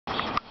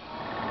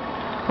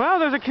Wow,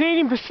 there's a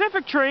Canadian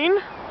Pacific train.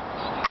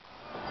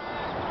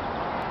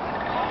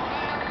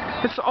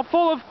 It's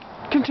full of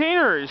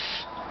containers.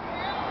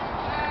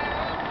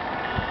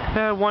 They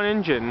had one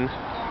engine.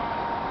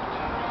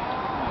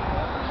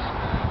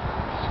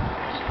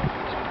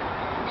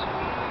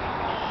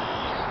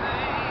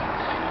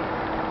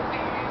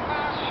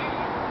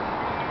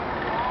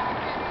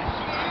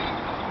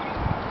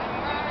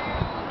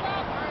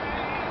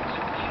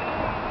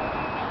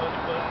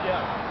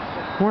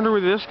 I wonder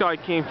where this guy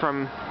came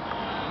from.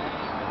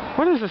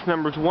 What is this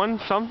number? It's one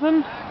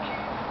something?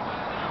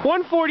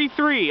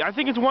 143. I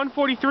think it's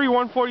 143,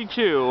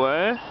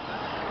 142.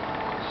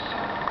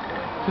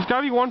 There's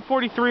gotta be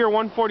 143 or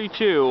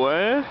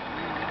 142.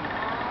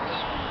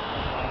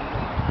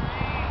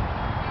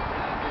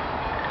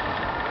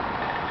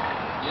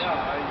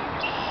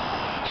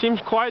 Seems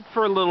quiet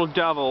for a little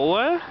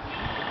devil.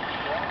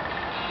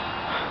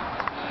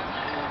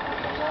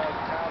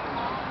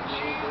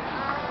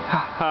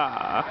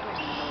 Haha.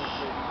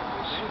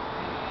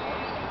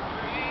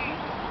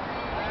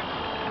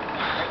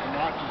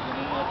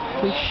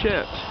 Holy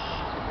shit.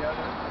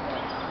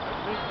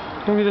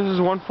 Maybe this is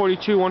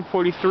 142,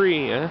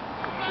 143,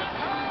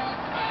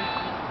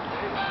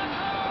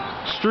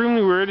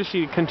 Extremely rare to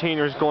see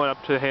containers going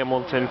up to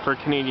Hamilton for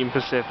Canadian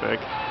Pacific.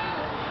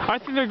 I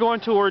think they're going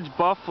towards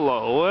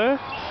Buffalo,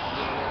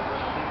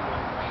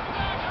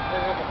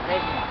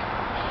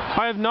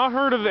 I have not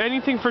heard of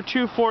anything for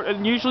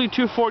usually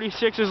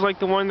 246 is like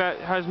the one that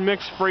has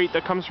mixed freight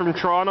that comes from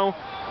Toronto,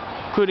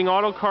 including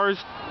auto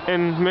cars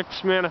and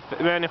mixed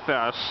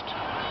manifest.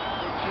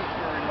 If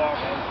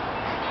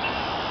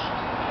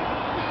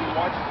you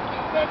watch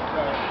that,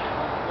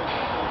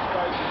 those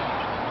guys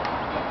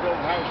that build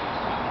houses,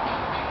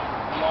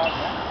 log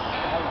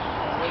houses,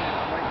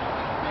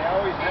 they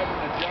always have an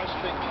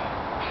adjusting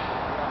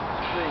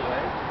screw,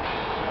 right?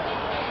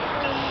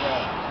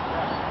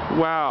 And,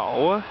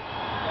 wow.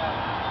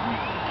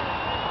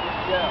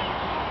 Yeah.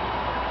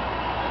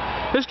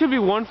 This could be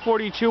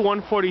 142,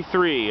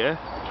 143.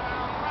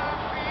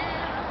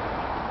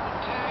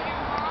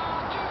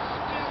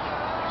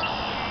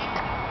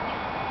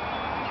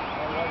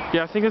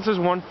 Yeah, I think this is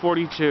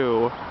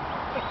 142.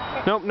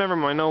 Nope, never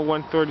mind. No,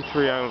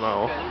 133. I don't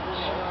know.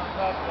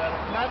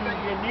 Not that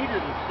you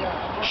needed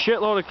it.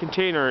 Shitload of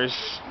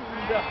containers.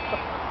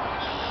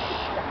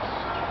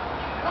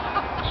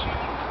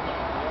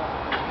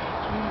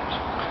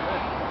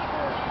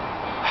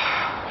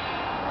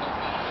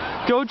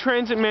 Go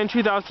Transit Man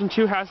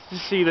 2002 has to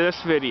see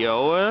this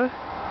video.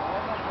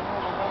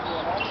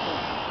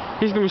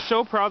 He's gonna be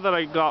so proud that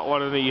I got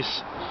one of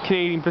these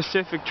Canadian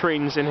Pacific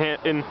trains in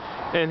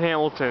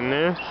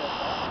Hamilton.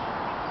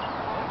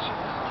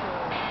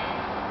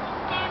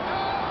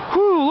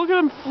 Whew, look at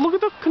them! Look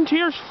at the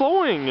containers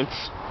flowing.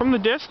 It's from the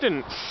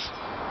distance.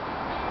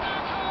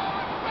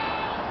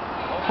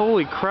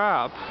 Holy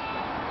crap!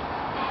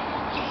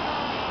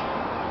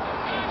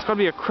 It's gotta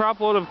be a crap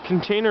load of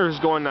containers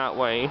going that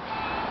way.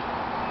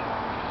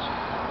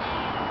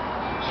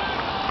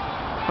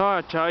 Oh,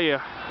 I tell you.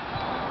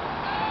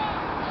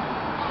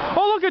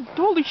 Oh, look at,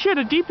 holy shit,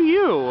 a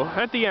DPU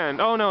at the end.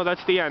 Oh no,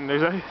 that's the end.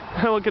 There's a,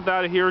 look at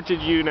that, a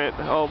heritage unit.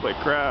 Oh my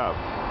crap.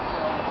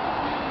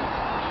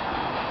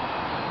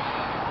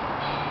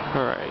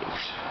 Alright.